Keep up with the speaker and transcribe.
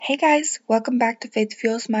Hey guys, welcome back to Faith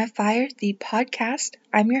Fuels My Fire, the podcast.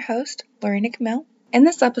 I'm your host, Lorena Camille. In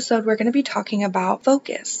this episode, we're going to be talking about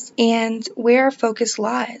focus and where our focus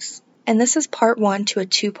lies. And this is part one to a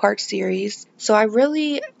two-part series. So I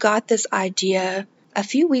really got this idea a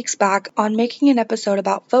few weeks back on making an episode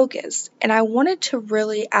about focus. And I wanted to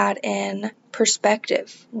really add in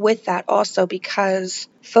perspective with that also because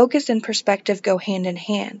focus and perspective go hand in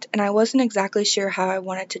hand. And I wasn't exactly sure how I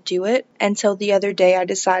wanted to do it until the other day I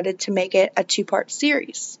decided to make it a two-part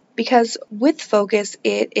series. Because with focus,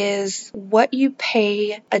 it is what you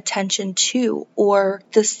pay attention to or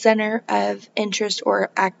the center of interest or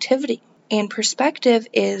activity. And perspective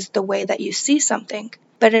is the way that you see something.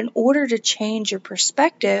 But in order to change your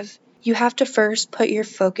perspective, you have to first put your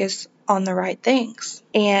focus on the right things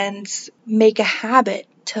and make a habit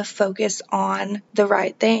to focus on the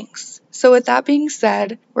right things. So with that being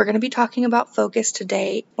said, we're going to be talking about focus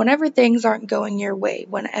today. Whenever things aren't going your way,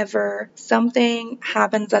 whenever something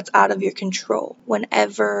happens that's out of your control,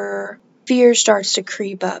 whenever fear starts to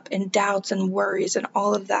creep up and doubts and worries and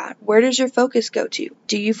all of that, where does your focus go to?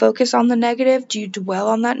 Do you focus on the negative? Do you dwell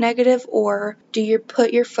on that negative? Or do you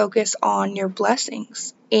put your focus on your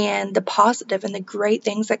blessings and the positive and the great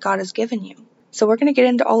things that God has given you? So we're going to get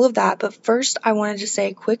into all of that, but first I wanted to say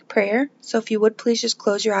a quick prayer. So if you would please just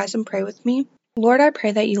close your eyes and pray with me. Lord, I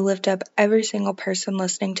pray that you lift up every single person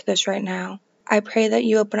listening to this right now. I pray that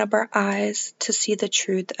you open up our eyes to see the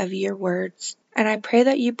truth of your words. And I pray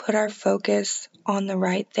that you put our focus on the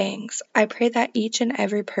right things. I pray that each and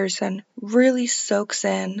every person really soaks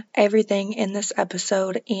in everything in this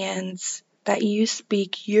episode and that you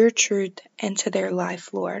speak your truth into their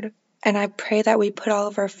life, Lord. And I pray that we put all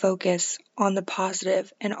of our focus on the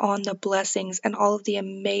positive and on the blessings and all of the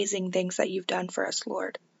amazing things that you've done for us,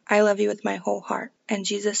 Lord. I love you with my whole heart. In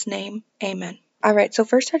Jesus' name, amen. All right, so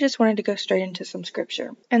first I just wanted to go straight into some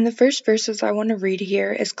scripture. And the first verses I want to read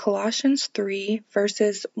here is Colossians 3,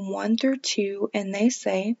 verses 1 through 2, and they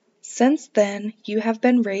say, "Since then you have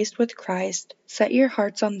been raised with Christ, set your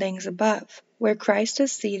hearts on things above, where Christ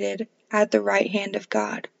is seated at the right hand of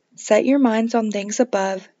God. Set your minds on things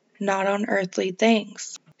above, not on earthly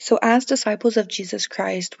things." So as disciples of Jesus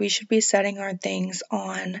Christ, we should be setting our things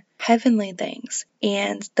on heavenly things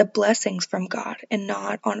and the blessings from God and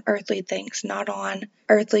not on earthly things, not on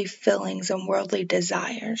earthly feelings and worldly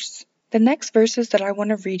desires. The next verses that I want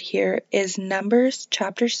to read here is Numbers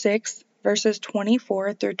chapter 6, verses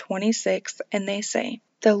 24 through 26, and they say,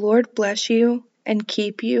 "The Lord bless you and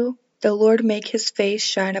keep you. The Lord make his face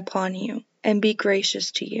shine upon you and be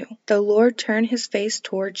gracious to you. The Lord turn his face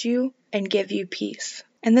towards you and give you peace."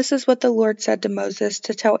 And this is what the Lord said to Moses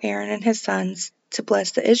to tell Aaron and his sons to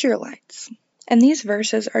bless the Israelites. And these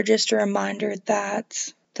verses are just a reminder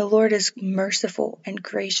that the Lord is merciful and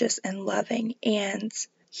gracious and loving, and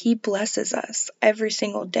he blesses us every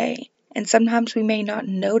single day. And sometimes we may not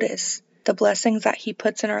notice the blessings that he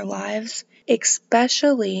puts in our lives,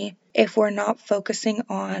 especially if we're not focusing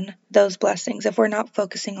on those blessings, if we're not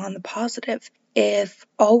focusing on the positive. If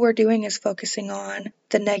all we're doing is focusing on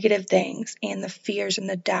the negative things and the fears and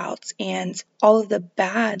the doubts and all of the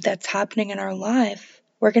bad that's happening in our life,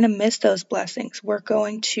 we're going to miss those blessings. We're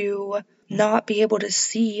going to not be able to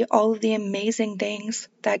see all of the amazing things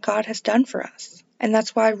that God has done for us. And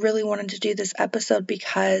that's why I really wanted to do this episode,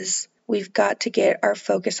 because we've got to get our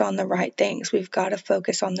focus on the right things. We've got to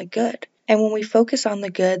focus on the good. And when we focus on the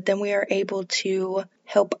good, then we are able to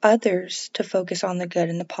help others to focus on the good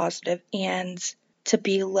and the positive and to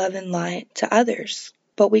be love and light to others.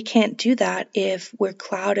 But we can't do that if we're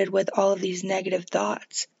clouded with all of these negative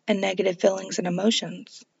thoughts and negative feelings and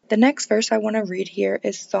emotions. The next verse I want to read here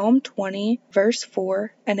is Psalm 20, verse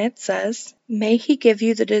 4, and it says, "May he give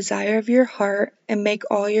you the desire of your heart and make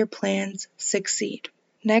all your plans succeed."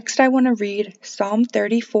 Next, I want to read Psalm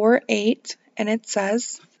 34, 8, and it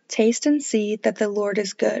says, "Taste and see that the Lord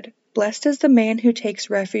is good. Blessed is the man who takes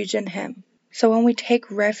refuge in him." So when we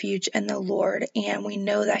take refuge in the Lord and we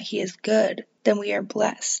know that he is good, then we are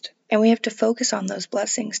blessed. And we have to focus on those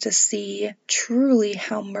blessings to see truly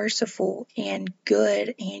how merciful and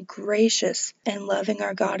good and gracious and loving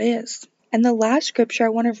our God is. And the last scripture I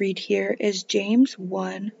want to read here is James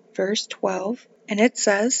 1, verse 12. And it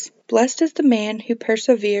says, "Blessed is the man who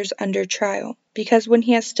perseveres under trial, because when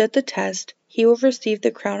he has stood the test, he will receive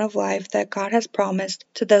the crown of life that God has promised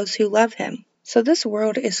to those who love him." So this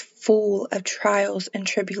world is full of trials and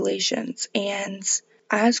tribulations, and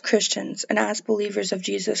as Christians and as believers of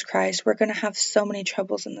Jesus Christ, we're going to have so many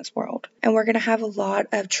troubles in this world. And we're going to have a lot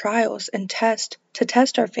of trials and tests to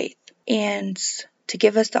test our faith and to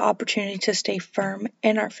give us the opportunity to stay firm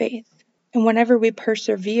in our faith. And whenever we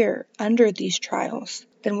persevere under these trials,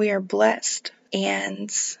 then we are blessed. And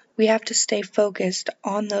we have to stay focused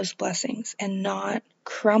on those blessings and not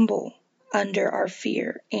crumble under our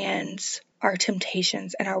fear and our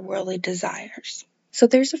temptations and our worldly desires. So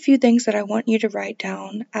there's a few things that I want you to write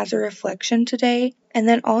down as a reflection today, and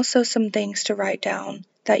then also some things to write down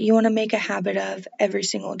that you want to make a habit of every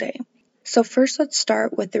single day. So first, let's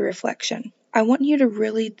start with the reflection. I want you to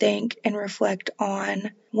really think and reflect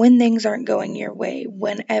on when things aren't going your way,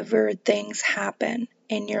 whenever things happen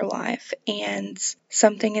in your life and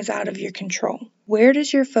something is out of your control. Where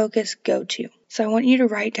does your focus go to? So I want you to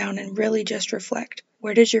write down and really just reflect.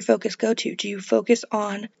 Where does your focus go to? Do you focus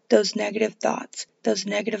on those negative thoughts, those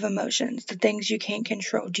negative emotions, the things you can't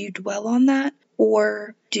control? Do you dwell on that?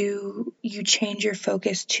 Or do you change your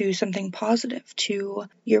focus to something positive, to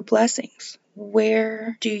your blessings?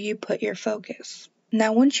 Where do you put your focus?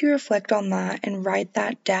 Now, once you reflect on that and write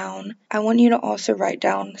that down, I want you to also write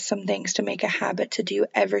down some things to make a habit to do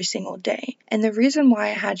every single day. And the reason why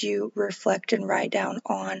I had you reflect and write down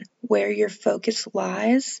on where your focus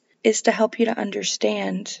lies is to help you to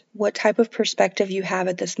understand what type of perspective you have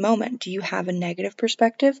at this moment. Do you have a negative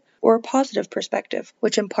perspective or a positive perspective?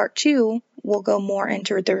 Which in part 2, we'll go more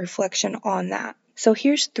into the reflection on that. So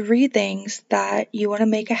here's 3 things that you want to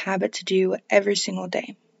make a habit to do every single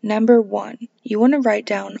day. Number 1, you want to write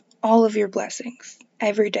down all of your blessings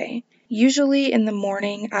every day. Usually in the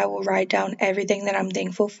morning, I will write down everything that I'm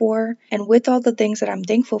thankful for. And with all the things that I'm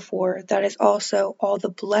thankful for, that is also all the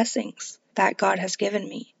blessings that God has given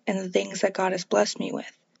me and the things that God has blessed me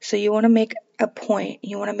with. So you want to make a point,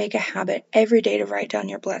 you want to make a habit every day to write down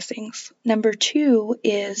your blessings. Number 2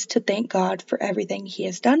 is to thank God for everything He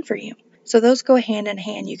has done for you. So those go hand in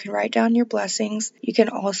hand. You can write down your blessings. You can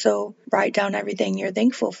also write down everything you're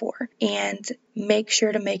thankful for and make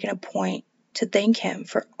sure to make it a point to thank Him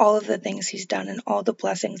for all of the things He's done and all the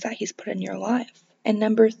blessings that He's put in your life. And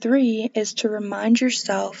number 3 is to remind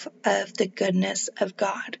yourself of the goodness of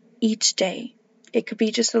God each day. It could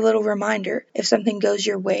be just a little reminder if something goes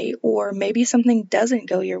your way, or maybe something doesn't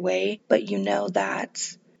go your way, but you know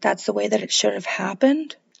that's the way that it should have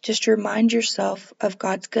happened. Just remind yourself of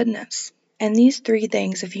God's goodness. And these 3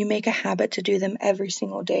 things, if you make a habit to do them every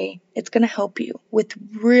single day, it's going to help you with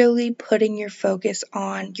really putting your focus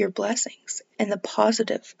on your blessings and the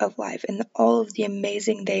positive of life and all of the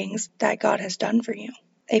amazing things that God has done for you.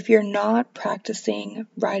 If you're not practicing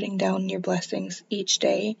writing down your blessings each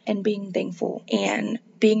day and being thankful and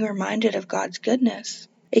being reminded of God's goodness,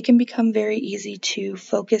 it can become very easy to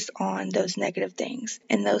focus on those negative things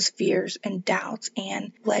and those fears and doubts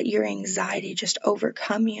and let your anxiety just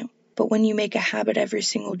overcome you. But when you make a habit every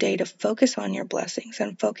single day to focus on your blessings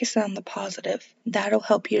and focus on the positive, that'll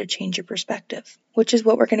help you to change your perspective, which is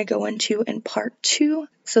what we're going to go into in part 2.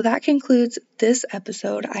 So that concludes this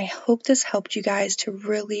episode. I hope this helped you guys to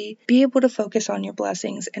really be able to focus on your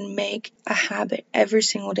blessings and make a habit every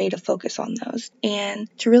single day to focus on those and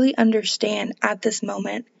to really understand at this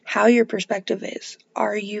moment how your perspective is.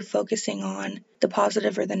 Are you focusing on the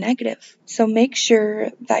positive or the negative? So make sure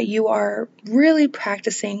that you are really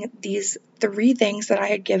practicing these 3 things that I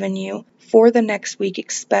had given you for the next week,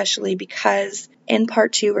 especially because in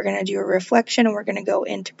part 2, we're going to do a reflection and we're going to go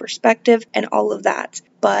into perspective and all of that.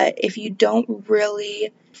 But if you don't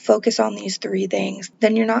really focus on these 3 things,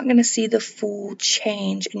 then you're not going to see the full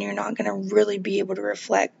change and you're not going to really be able to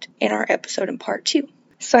reflect in our episode in part 2.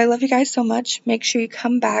 So I love you guys so much. Make sure you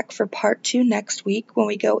come back for part 2 next week when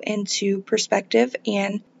we go into perspective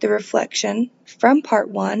and the reflection from part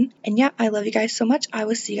 1. And yeah, I love you guys so much. I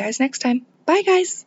will see you guys next time. Bye, guys.